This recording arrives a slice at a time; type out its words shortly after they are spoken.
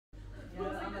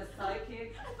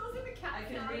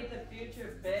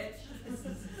future, bitch.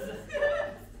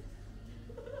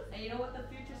 And you know what the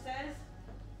future says?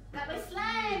 Got my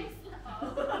slangs!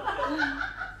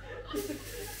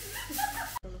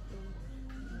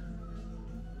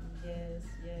 Yes,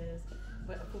 yes.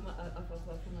 But I put my hand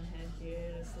here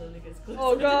and it slowly gets closer.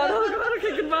 Oh god,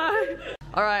 okay, goodbye.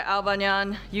 Alright,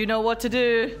 Alban, you know what to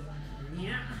do.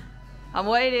 Yeah. I'm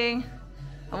waiting.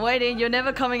 I'm waiting. You're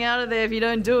never coming out of there if you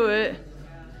don't do it.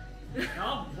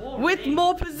 Oh, with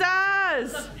more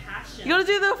pizzazz! You gotta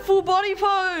do the full body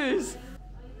pose!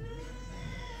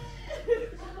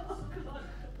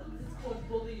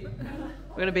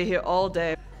 We're gonna be here all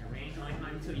day.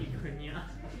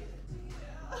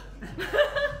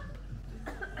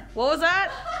 What was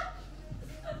that?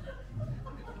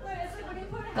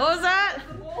 What was that?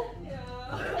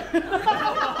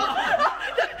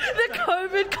 The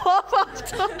COVID cough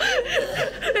after.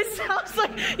 It sounds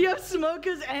like you have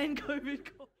smokers and COVID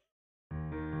cough.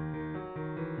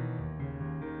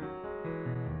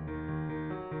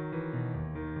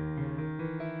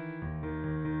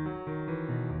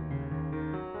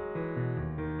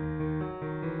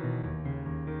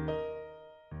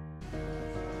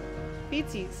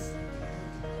 Beaties.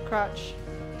 Crotch.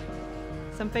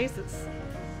 Some faces.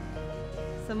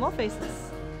 Some more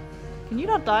faces. Can you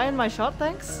not die in my shot,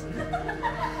 thanks?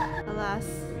 Alas.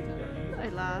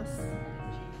 Alas.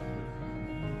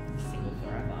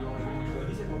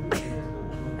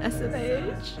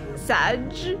 SMH.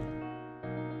 Sag.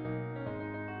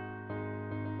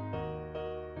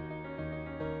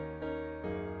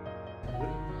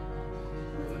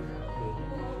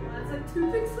 That's like 2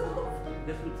 pixels.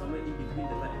 Just put somewhere in between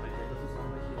the light and my head.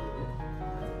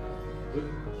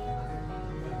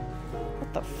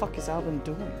 What the fuck is Alban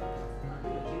doing?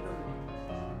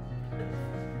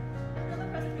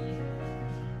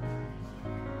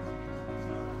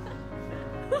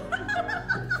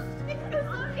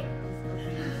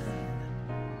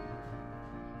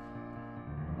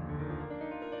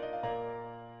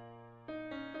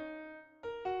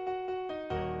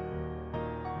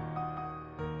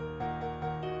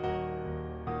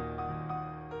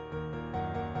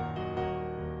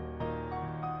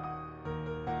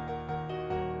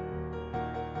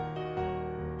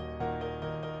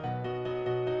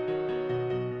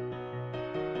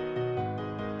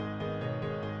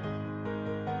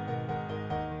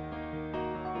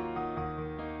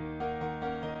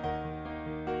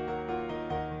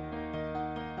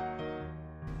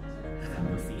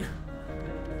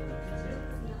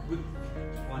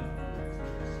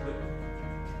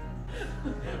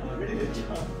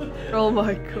 Oh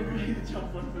my god.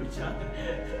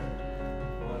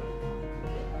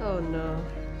 Oh no.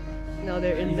 Now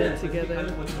they're in bed together.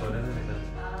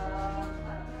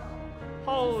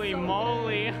 Holy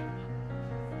moly!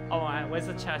 Oh, where's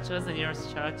the church? Where's the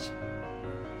nearest church?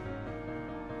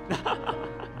 Okay.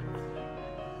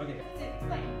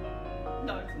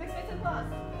 No, next space in class.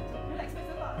 Next space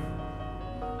in class.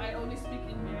 I only speak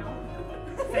in meow.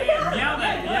 Say it, meow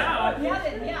then, meow! Meow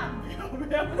then, meow.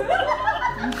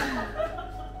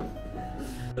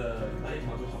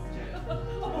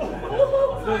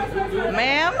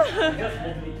 Ma'am?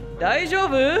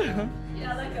 Daijoubu?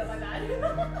 Yeah, let go, my bad.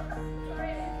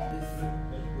 Sorry.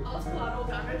 I was collateral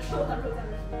damage. Collateral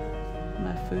damage.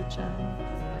 My food-chan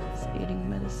is eating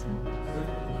medicine.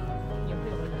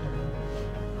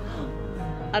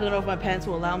 I don't know if my pants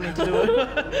will allow me to do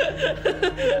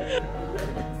it.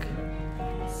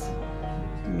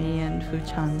 Me and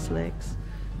Fu-chan's legs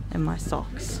and my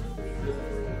socks.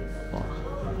 Wow.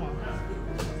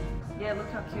 Yeah,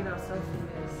 look how cute our selfie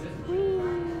is.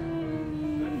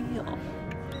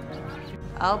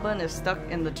 Alban is stuck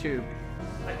in the tube.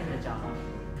 Like in the jar.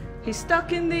 He's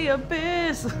stuck in the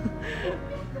abyss.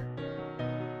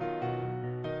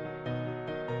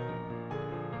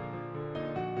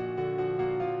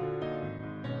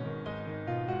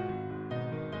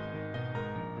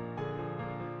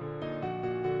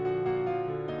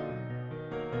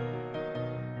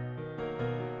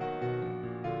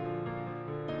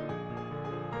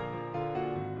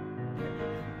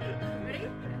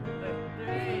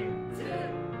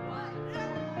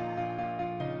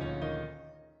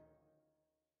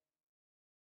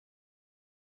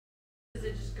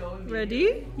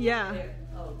 Ready? Yeah.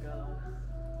 Oh god.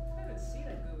 I haven't seen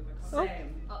a Google Mac. Oh.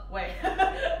 Same. Wait.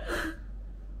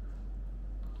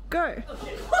 Go.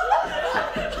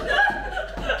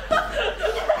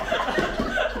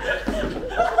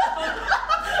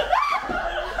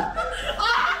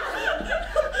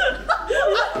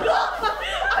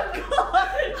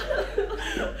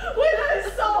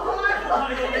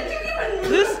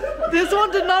 This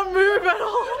one did not move at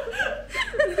all.